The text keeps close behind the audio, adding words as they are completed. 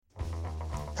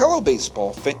Hello,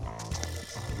 baseball fan.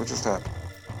 What just happened?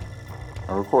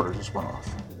 Our recorder just went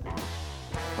off.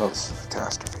 Oh, this is a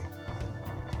catastrophe.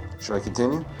 Should I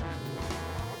continue?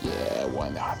 Yeah, why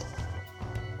not?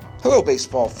 Hello,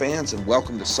 baseball fans, and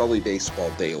welcome to Sully Baseball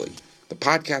Daily, the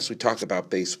podcast we talk about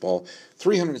baseball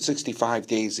 365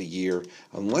 days a year,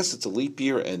 unless it's a leap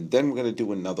year, and then we're going to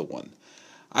do another one.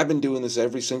 I've been doing this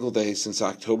every single day since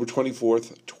October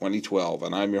 24th, 2012,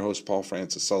 and I'm your host, Paul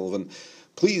Francis Sullivan.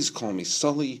 Please call me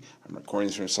Sully. I'm recording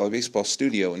this from Sully Baseball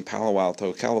Studio in Palo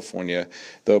Alto, California,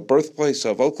 the birthplace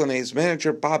of Oakland A's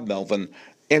manager Bob Melvin,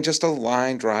 and just a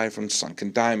line drive from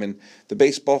Sunken Diamond, the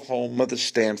baseball home of the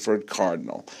Stanford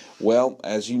Cardinal. Well,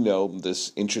 as you know,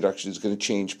 this introduction is going to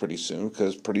change pretty soon,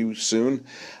 because pretty soon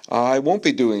I won't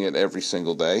be doing it every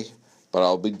single day, but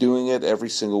I'll be doing it every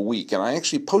single week. And I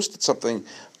actually posted something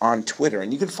on Twitter,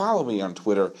 and you can follow me on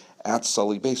Twitter at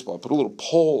Sully Baseball. I put a little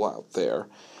poll out there,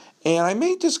 and I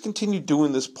may just continue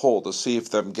doing this poll to see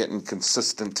if I'm getting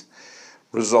consistent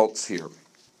results here.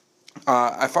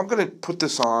 If I'm going to put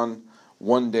this on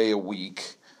one day a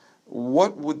week,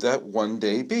 what would that one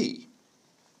day be?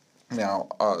 Now,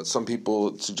 some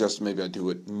people suggest maybe I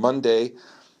do it Monday,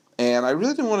 and I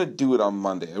really didn't want to do it on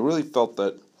Monday. I really felt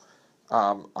that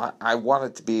I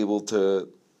wanted to be able to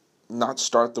not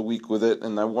start the week with it,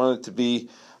 and I wanted to be,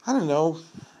 I don't know,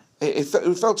 it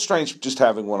felt strange just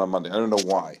having one on Monday. I don't know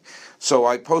why. So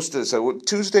I posted this,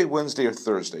 Tuesday, Wednesday, or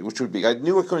Thursday, which would be, I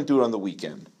knew I couldn't do it on the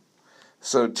weekend.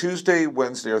 So Tuesday,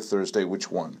 Wednesday, or Thursday, which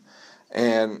one?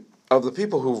 And of the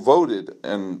people who voted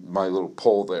in my little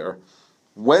poll there,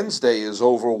 Wednesday is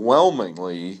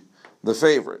overwhelmingly the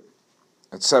favorite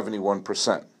at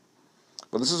 71%.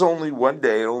 But this is only one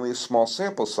day, only a small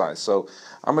sample size, so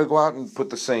I'm going to go out and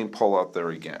put the same poll out there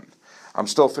again. I'm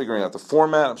still figuring out the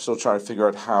format. I'm still trying to figure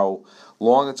out how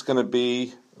long it's going to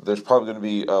be. There's probably going to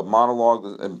be a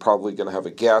monologue and probably going to have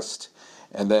a guest,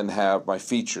 and then have my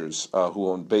features, who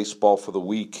own baseball for the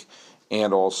week,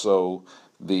 and also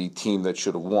the team that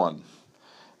should have won.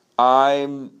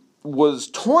 I was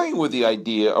toying with the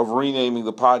idea of renaming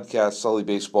the podcast Sully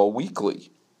Baseball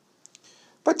Weekly.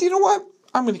 But you know what?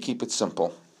 I'm going to keep it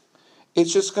simple.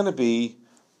 It's just going to be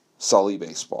Sully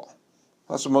Baseball.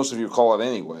 That's what most of you call it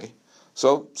anyway.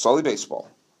 So, Sully Baseball.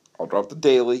 I'll drop the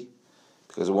daily,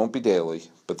 because it won't be daily,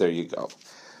 but there you go.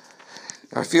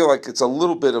 I feel like it's a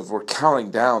little bit of, we're counting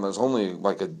down. There's only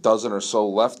like a dozen or so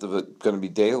left of it going to be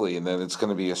daily, and then it's going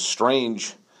to be a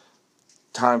strange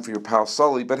time for your pal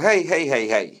Sully. But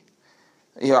hey.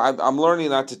 You know, I'm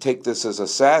learning not to take this as a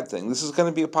sad thing. This is going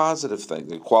to be a positive thing.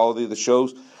 The quality of the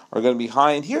shows are going to be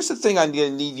high. And here's the thing I'm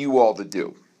going to need you all to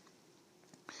do.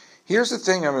 Here's the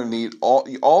thing I'm going to need.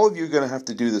 All of you are going to have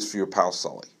to do this for your pal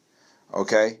Sully.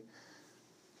 Okay?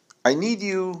 I need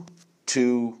you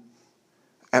to,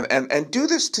 and do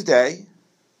this today.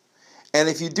 And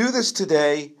if you do this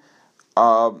today,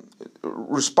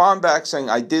 respond back saying,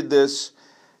 I did this,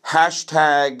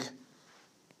 hashtag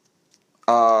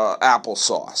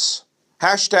applesauce.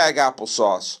 Hashtag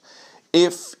applesauce.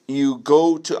 If you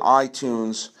go to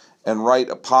iTunes and write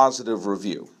a positive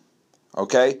review.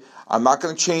 Okay? I'm not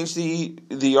going to change the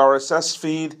RSS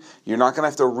feed. You're not going to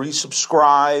have to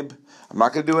resubscribe. I'm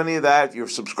not going to do any of that. If you're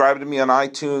subscribed to me on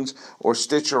iTunes or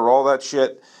Stitcher or all that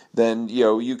shit, then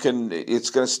you can. It's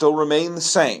going to still remain the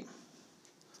same.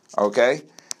 Okay?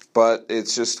 But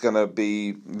it's just going to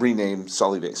be renamed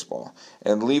Sully Baseball.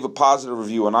 And leave a positive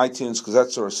review on iTunes, because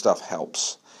that sort of stuff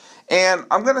helps. And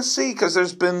I'm going to see, because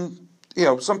there's been,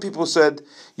 some people said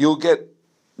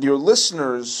your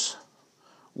listeners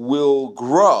will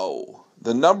grow.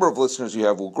 The number of listeners you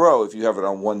have will grow if you have it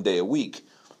on one day a week,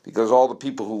 because all the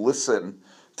people who listen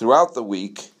throughout the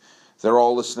week, they're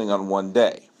all listening on one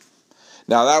day.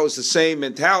 Now, that was the same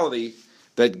mentality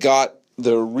that got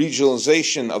the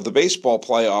regionalization of the baseball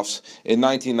playoffs in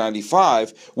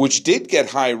 1995, which did get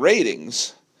high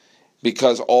ratings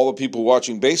because all the people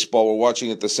watching baseball were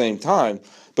watching at the same time,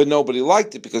 but nobody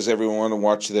liked it because everyone wanted to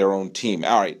watch their own team.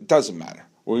 All right, it doesn't matter.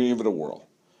 We're going to give it a whirl.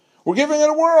 We're giving it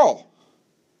a whirl.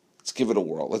 Let's give it a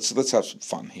whirl. Let's have some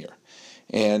fun here.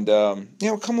 And,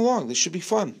 come along. This should be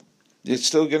fun. You're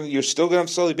still going to have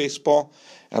Sully Baseball,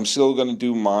 and I'm still going to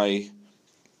do my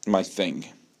thing.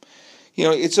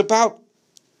 It's about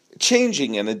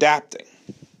changing and adapting.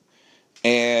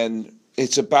 And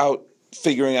it's about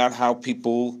figuring out how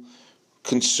people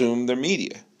consume their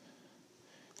media.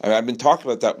 I've been talking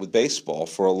about that with baseball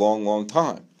for a long, long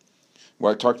time.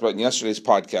 What I talked about in yesterday's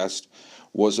podcast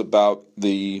was about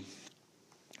the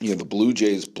Blue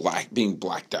Jays being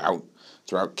blacked out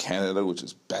throughout Canada, which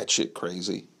is batshit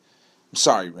crazy. I'm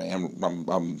sorry, Ray.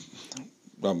 I'm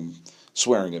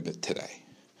swearing a bit today.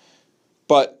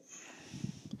 But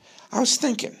I was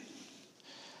thinking,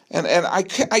 and I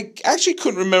actually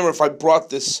couldn't remember if I brought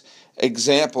this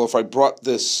example, if I brought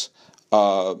this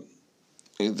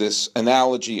this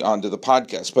analogy onto the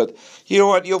podcast. But you know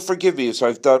what? You'll forgive me, so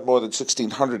I've done more than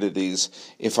 1,600 of these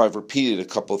if I've repeated a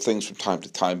couple of things from time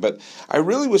to time. But I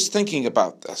really was thinking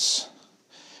about this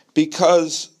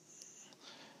because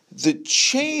the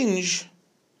change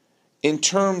in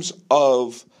terms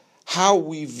of how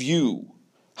we view,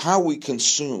 how we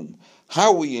consume,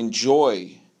 how we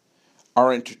enjoy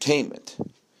our entertainment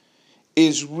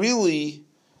is really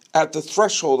at the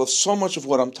threshold of so much of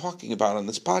what I'm talking about on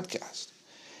this podcast.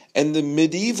 And the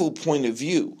medieval point of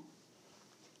view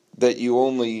that you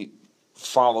only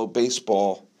follow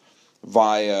baseball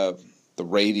via the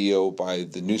radio, by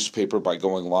the newspaper, by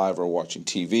going live or watching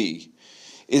TV,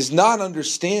 is not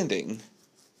understanding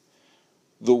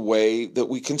the way that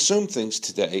we consume things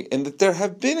today, and that there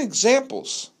have been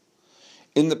examples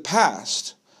in the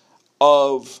past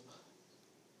of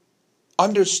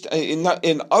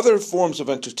in other forms of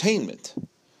entertainment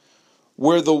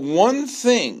where the one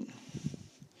thing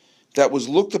that was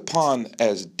looked upon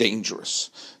as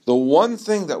dangerous, the one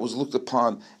thing that was looked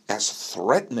upon as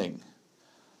threatening,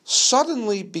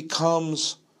 suddenly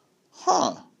becomes,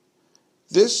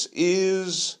 this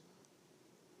is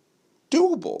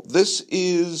doable. This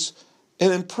is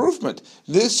an improvement.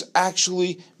 This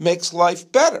actually makes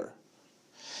life better.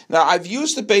 Now, I've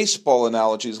used the baseball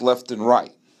analogies left and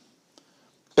right.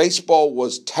 Baseball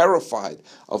was terrified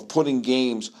of putting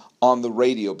games on the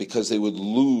radio because they would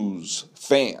lose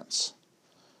fans.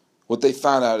 What they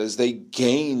found out is they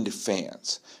gained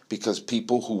fans because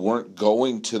people who weren't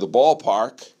going to the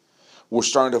ballpark were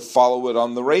starting to follow it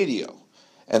on the radio.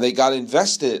 And they got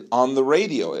invested on the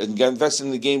radio and got invested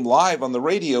in the game live on the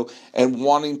radio and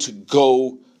wanting to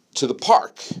go to the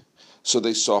park. So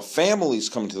they saw families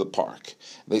come to the park.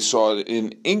 They saw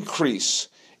an increase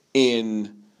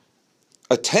in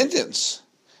attendance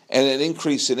and an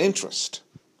increase in interest.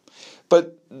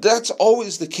 But that's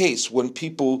always the case when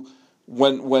people,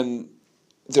 when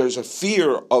there's a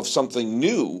fear of something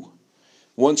new,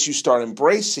 once you start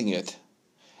embracing it,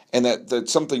 and that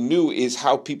something new is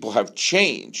how people have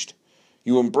changed,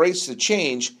 you embrace the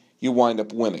change, you wind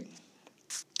up winning.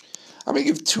 I'm going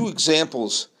to give two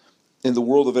examples in the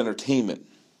world of entertainment.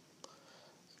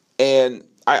 And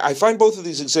I find both of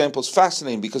these examples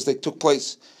fascinating because they took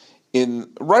place in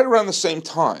right around the same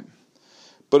time.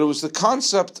 But it was the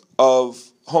concept of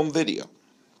home video.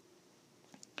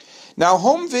 Now,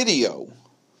 home video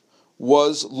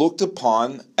was looked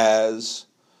upon as,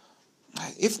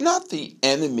 if not the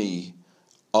enemy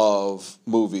of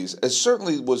movies, it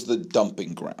certainly was the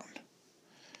dumping ground.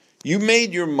 You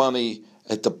made your money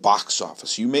at the box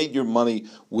office. You made your money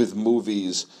with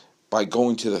movies by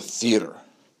going to the theater.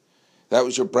 That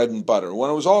was your bread and butter. When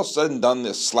it was all said and done,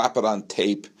 they slap it on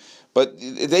tape. But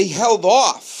they held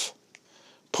off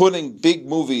putting big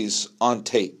movies on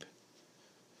tape.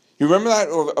 You remember that?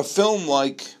 Or a film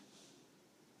like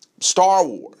Star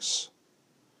Wars,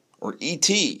 or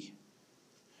E.T.,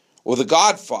 or The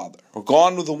Godfather, or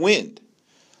Gone with the Wind,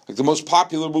 like the most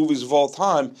popular movies of all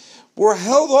time, were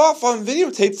held off on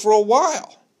videotape for a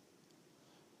while.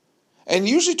 And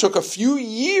usually took a few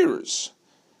years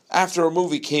after a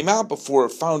movie came out before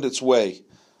it found its way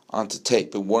onto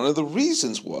tape. And one of the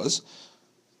reasons was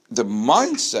the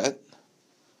mindset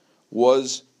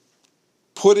was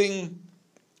putting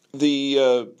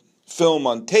the film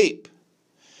on tape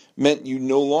meant you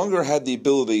no longer had the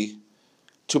ability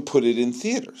to put it in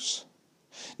theaters.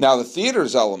 Now, the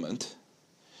theaters element,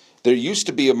 there used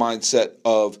to be a mindset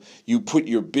of you put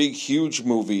your big, huge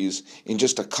movies in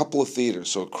just a couple of theaters,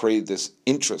 so it created this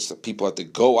interest that people had to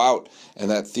go out, and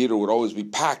that theater would always be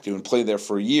packed. You would play there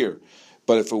for a year.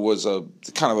 But if it was a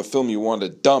kind of a film you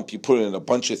wanted to dump, you put it in a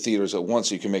bunch of theaters at once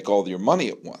so you can make all your money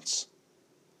at once.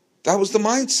 That was the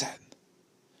mindset.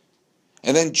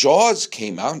 And then Jaws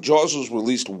came out. Jaws was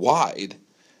released wide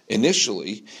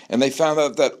initially, and they found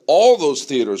out that all those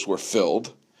theaters were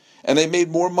filled, and they made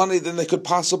more money than they could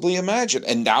possibly imagine.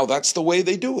 And now that's the way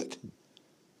they do it.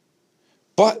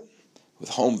 But with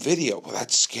home video, well,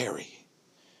 that's scary,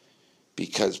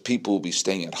 because people will be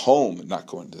staying at home and not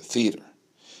going to the theater.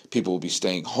 People will be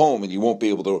staying home, and you won't be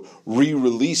able to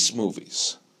re-release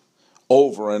movies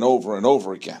over and over and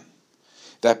over again.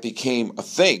 That became a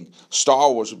thing.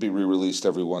 Star Wars would be re-released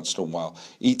every once in a while.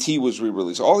 E.T. was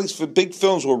re-released. All these big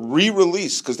films were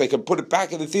re-released because they could put it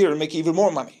back in the theater and make even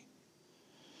more money.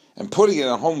 And putting it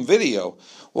on home video,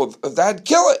 well, that'd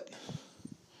kill it.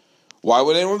 Why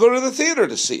would anyone go to the theater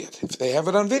to see it if they have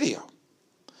it on video?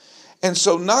 And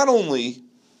so not only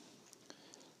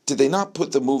did they not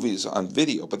put the movies on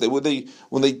video, but when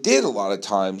they did, a lot of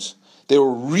times, they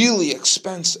were really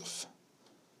expensive.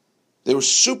 They were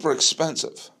super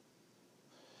expensive.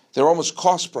 They were almost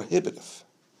cost prohibitive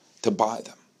to buy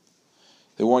them.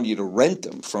 They wanted you to rent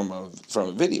them from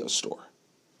a video store.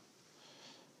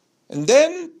 And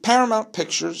then Paramount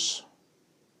Pictures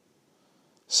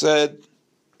said,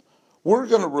 we're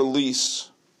going to release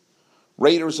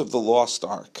Raiders of the Lost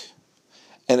Ark.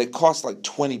 And it cost like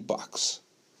 $20.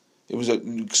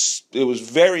 It was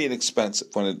very inexpensive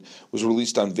when it was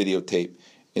released on videotape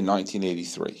in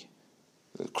 1983,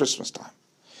 at Christmas time.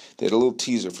 They had a little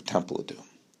teaser for Temple of Doom.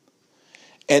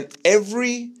 And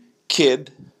every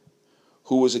kid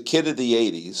who was a kid of the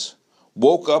 80s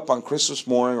woke up on Christmas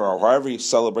morning or however you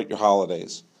celebrate your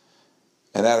holidays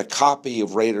and had a copy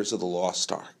of Raiders of the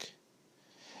Lost Ark.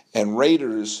 And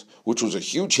Raiders, which was a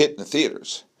huge hit in the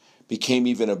theaters, became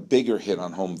even a bigger hit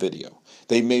on home video.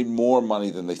 They made more money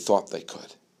than they thought they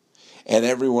could. And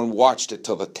everyone watched it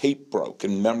till the tape broke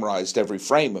and memorized every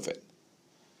frame of it.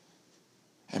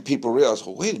 And people realized,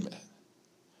 well, wait a minute.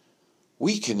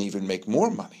 We can even make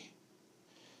more money.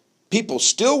 People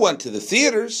still went to the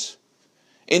theaters.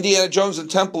 Indiana Jones and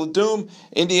Temple of Doom,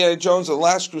 Indiana Jones and the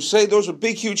Last Crusade, those were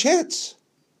big, huge hits.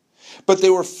 But they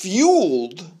were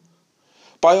fueled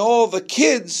by all the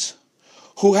kids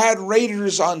who had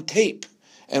Raiders on tape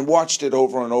and watched it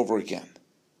over and over again.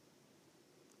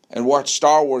 And watched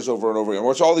Star Wars over and over again.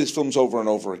 Watched all these films over and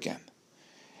over again.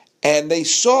 And they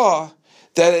saw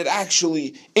that it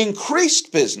actually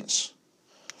increased business.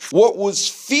 What was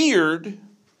feared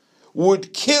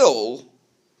would kill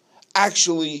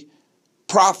actually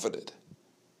profited.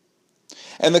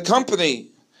 And the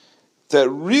company that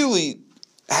really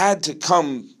had to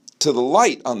come to the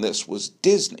light on this was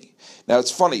Disney. Now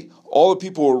it's funny, all the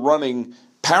people who were running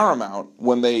Paramount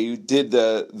when they did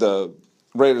the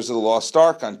Raiders of the Lost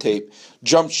Ark on tape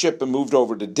jumped ship and moved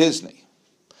over to Disney.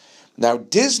 Now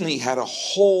Disney had a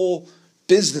whole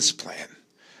business plan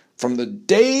from the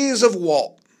days of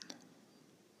Walt.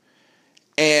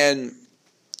 And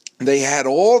they had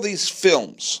all these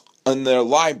films in their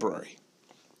library.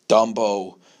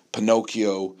 Dumbo,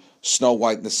 Pinocchio, Snow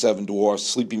White and the Seven Dwarfs,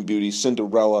 Sleeping Beauty,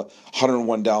 Cinderella,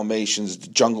 101 Dalmatians, The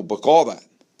Jungle Book, all that.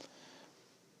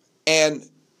 And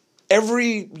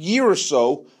every year or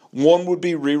so, one would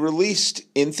be re-released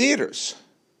in theaters.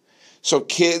 So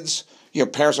kids,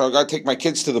 parents are, I got to take my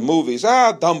kids to the movies.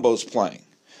 Dumbo's playing.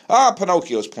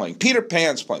 Pinocchio's playing. Peter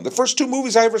Pan's playing. The first two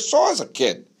movies I ever saw as a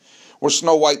kid were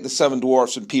Snow White and the Seven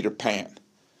Dwarfs and Peter Pan.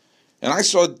 And I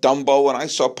saw Dumbo, and I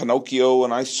saw Pinocchio,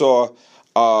 and I saw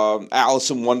Alice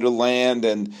in Wonderland,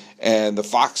 and The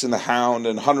Fox and the Hound,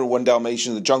 and 101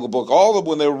 Dalmatians, The Jungle Book, all of them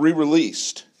when they were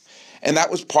re-released. And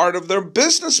that was part of their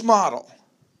business model.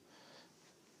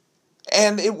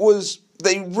 And they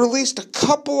released a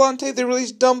couple on tape. They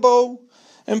released Dumbo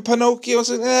and Pinocchio. I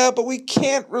said, but we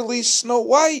can't release Snow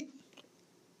White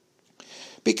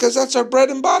because that's our bread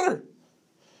and butter.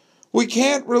 We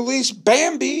can't release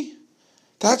Bambi.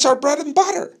 That's our bread and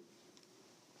butter.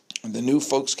 And the new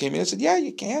folks came in and said, yeah,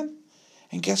 you can.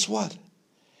 And guess what?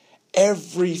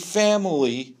 Every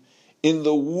family in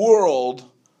the world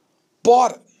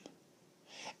bought it.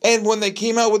 And when they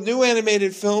came out with new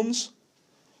animated films,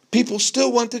 people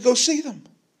still went to go see them.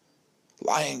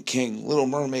 Lion King, Little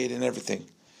Mermaid, and everything.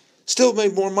 Still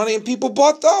made more money, and people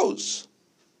bought those.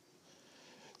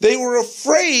 They were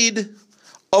afraid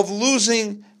of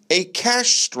losing a cash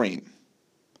stream.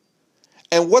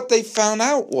 And what they found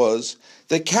out was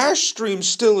the cash stream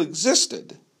still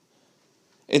existed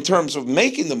in terms of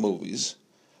making the movies,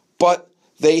 but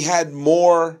they had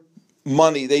more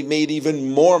money. They made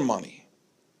even more money.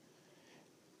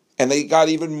 And they got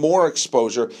even more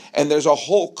exposure. And there's a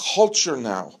whole culture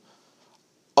now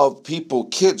of people,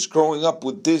 kids growing up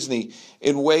with Disney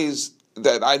in ways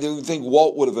that I didn't think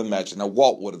Walt would have imagined. Now,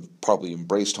 Walt would have probably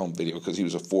embraced home video because he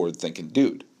was a forward-thinking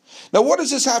dude. Now, what does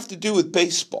this have to do with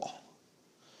baseball?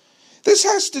 This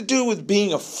has to do with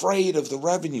being afraid of the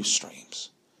revenue streams,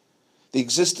 the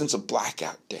existence of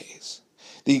blackout days,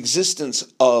 the existence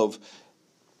of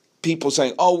people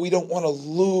saying, we don't want to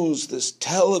lose this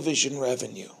television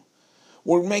revenue.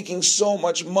 We're making so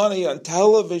much money on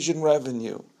television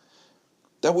revenue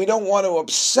that we don't want to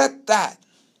upset that.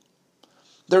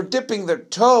 They're dipping their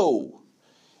toe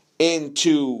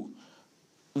into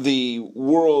the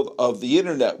world of the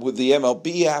internet with the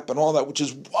MLB app and all that, which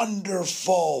is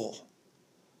wonderful.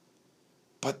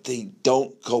 But they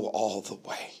don't go all the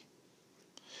way.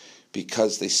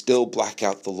 because they still black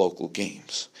out the local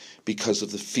games. Because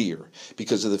of the fear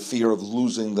of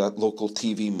losing that local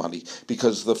TV money,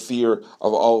 because of the fear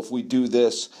of, if we do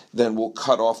this, then we'll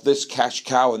cut off this cash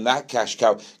cow and that cash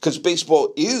cow, because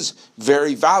baseball is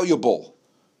very valuable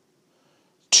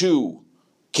to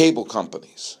cable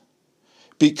companies,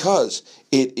 because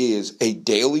it is a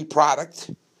daily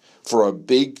product for a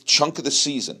big chunk of the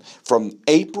season, from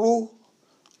April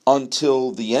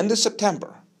until the end of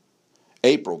September.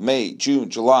 April, May,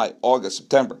 June, July, August,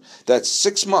 September. That's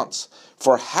 6 months.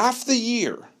 For half the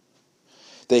year,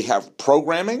 they have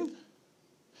programming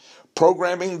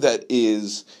that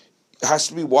has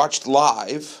to be watched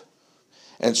live,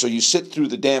 and so you sit through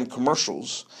the damn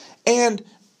commercials, and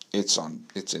it's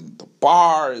in the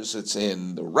bars, it's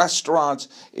in the restaurants,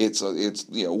 it's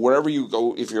wherever you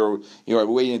go. If you're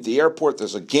waiting at the airport,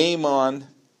 there's a game on.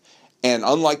 And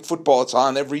unlike football, it's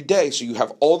on every day. So you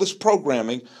have all this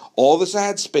programming, all this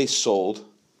ad space sold.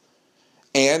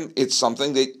 And it's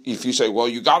something that if you say, well,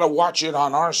 you got to watch it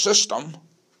on our system,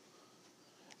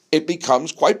 it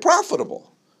becomes quite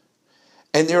profitable.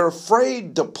 And they're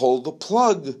afraid to pull the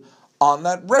plug on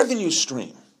that revenue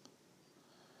stream.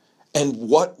 And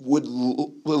what would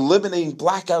eliminating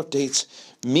blackout dates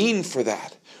mean for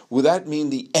that? Would that mean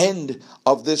the end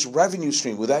of this revenue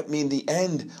stream? Would that mean the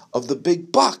end of the big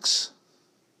bucks?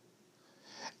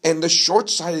 And the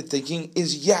short-sighted thinking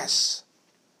is yes.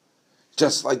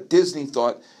 Just like Disney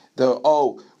thought,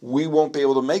 we won't be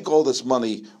able to make all this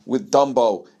money with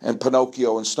Dumbo and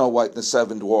Pinocchio and Snow White and the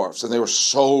Seven Dwarfs. And they were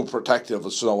so protective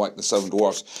of Snow White and the Seven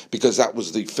Dwarfs because that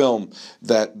was the film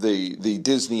that the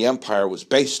Disney empire was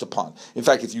based upon. In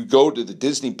fact, if you go to the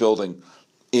Disney building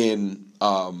in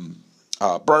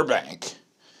Burbank,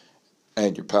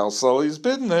 and your pal Sully's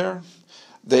been there,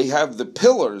 they have the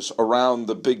pillars around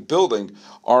the big building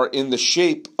are in the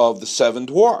shape of the Seven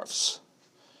Dwarfs.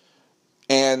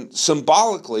 And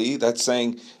symbolically, that's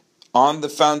saying on the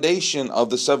foundation of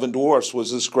the Seven Dwarfs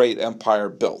was this great empire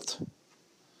built.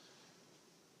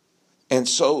 And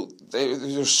so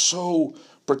they're so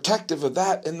protective of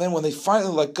that. And then when they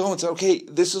finally let go and say, okay,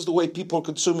 this is the way people are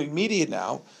consuming media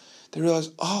now, they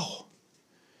realize,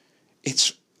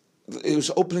 it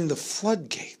was opening the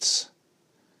floodgates.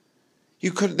 They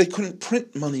couldn't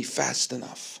print money fast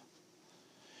enough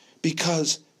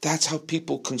because that's how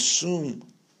people consume.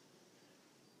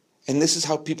 And this is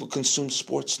how people consume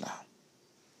sports now.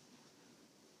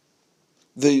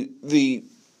 The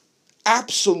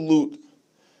absolute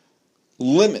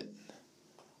limit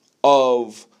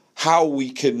of how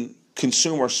we can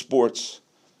consume our sports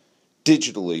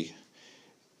digitally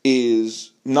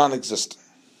is non-existent.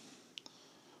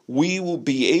 We will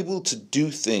be able to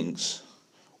do things,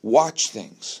 watch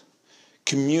things,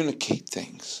 communicate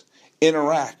things,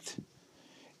 interact.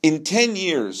 In 10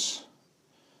 years,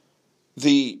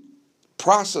 the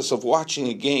process of watching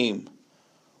a game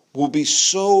will be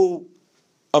so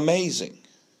amazing.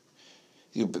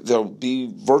 There'll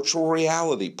be virtual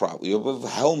reality probably. You'll have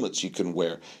helmets you can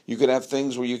wear. You could have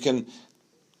things where you can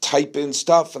type in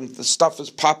stuff and the stuff is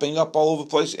popping up all over the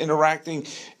place, interacting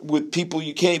with people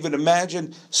you can't even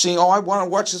imagine, seeing, I want to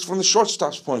watch this from the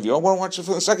shortstop's point of view. I want to watch it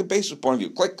from the second baseman's point of view.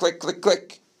 Click, click, click,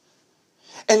 click.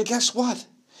 And guess what?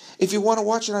 If you want to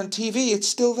watch it on TV, it's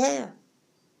still there.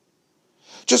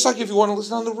 Just like if you want to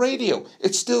listen on the radio,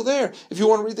 it's still there. If you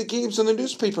want to read the games in the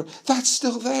newspaper, that's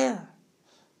still there.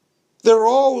 They'll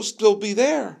always still be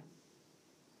there.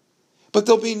 But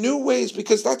there'll be new ways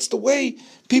because that's the way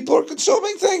people are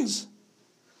consuming things.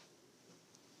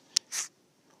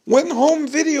 When home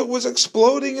video was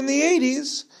exploding in the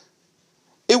 80s,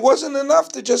 it wasn't enough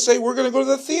to just say we're going to go to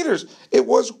the theaters. It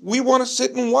was we want to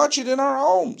sit and watch it in our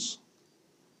homes.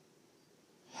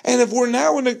 And if we're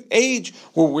now in an age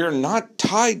where we're not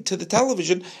tied to the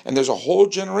television, and there's a whole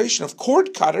generation of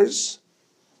cord cutters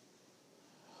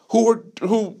who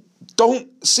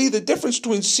don't see the difference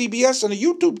between CBS and a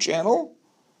YouTube channel.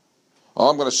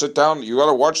 I'm going to sit down. You got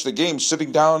to watch the game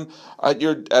sitting down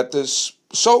at this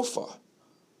sofa.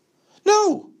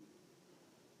 No.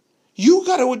 You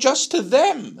got to adjust to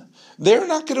them. They're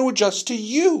not going to adjust to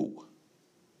you.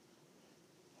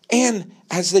 And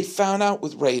as they found out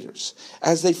with Raiders,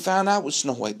 as they found out with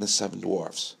Snow White and the Seven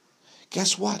Dwarfs,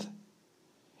 guess what?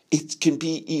 It can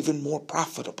be even more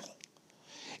profitable.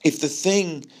 If the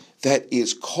thing that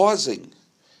is causing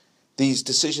these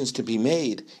decisions to be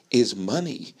made is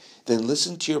money, then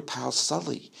listen to your pal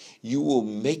Sully. You will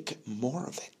make more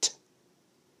of it.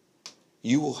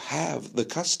 You will have the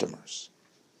customers.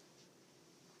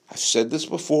 I've said this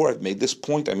before. I made this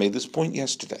point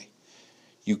yesterday.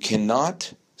 You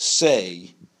cannot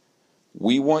say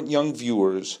we want young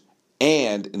viewers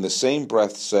and in the same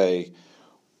breath say,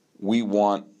 we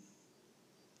want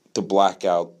to black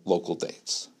out local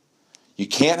dates. You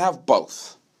can't have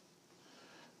both.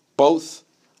 Both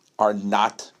are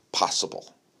not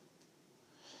possible.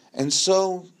 And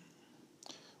so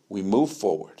we move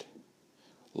forward.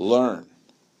 Learn.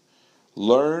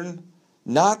 Learn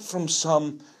not from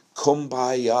some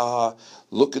kumbaya,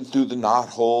 looking through the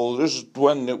knothole, this is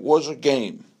when it was a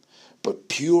game, but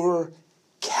pure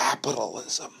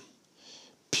capitalism.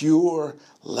 Pure,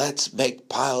 let's make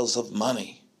piles of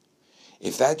money.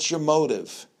 If that's your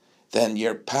motive, then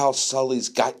your pal Sully's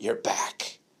got your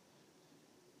back.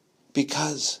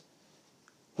 Because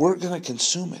we're going to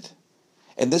consume it.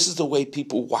 And this is the way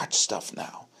people watch stuff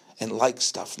now and like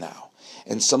stuff now.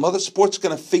 And some other sport's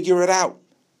going to figure it out.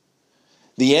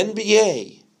 The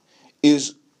NBA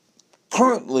is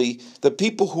currently, the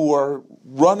people who are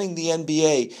running the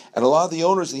NBA and a lot of the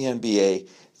owners of the NBA,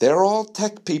 they're all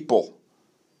tech people.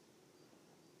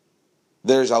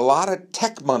 There's a lot of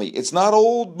tech money. It's not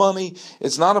old money.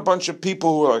 It's not a bunch of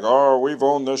people who are like, oh, we've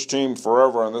owned this team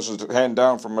forever and this is handed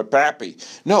down from my pappy.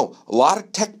 No, a lot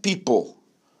of tech people,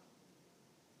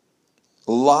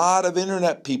 a lot of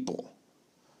internet people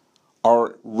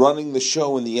are running the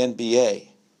show in the NBA.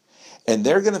 And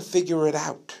they're going to figure it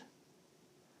out.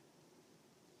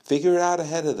 Figure it out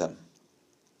ahead of them.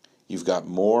 You've got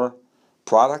more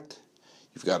product.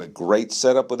 You've got a great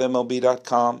setup with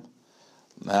MLB.com.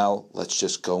 Now, let's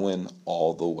just go in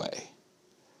all the way.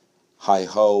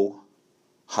 Hi-ho,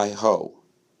 hi-ho.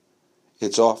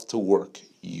 It's off to work.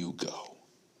 You go.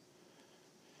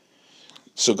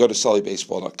 So go to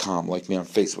SullyBaseball.com. Like me on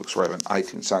Facebook, subscribe on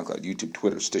iTunes, SoundCloud, YouTube,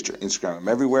 Twitter, Stitcher, Instagram. I'm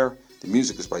everywhere. The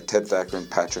music is by Ted Thacker and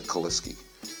Patrick Kaliski.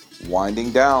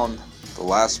 Winding down the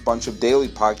last bunch of daily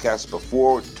podcasts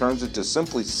before it turns into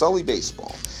simply Sully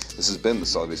Baseball. This has been the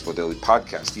Sully Baseball Daily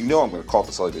Podcast. You know I'm going to call it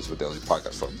the Sully Baseball Daily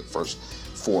Podcast for the first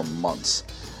 4 months.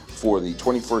 For the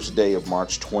 21st day of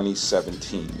March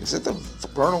 2017. Is it the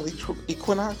vernal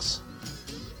equinox?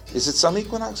 Is it sun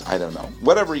equinox? I don't know.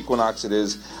 Whatever equinox it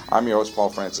is, I'm your host, Paul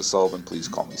Francis Sullivan. Please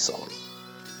call me Sully.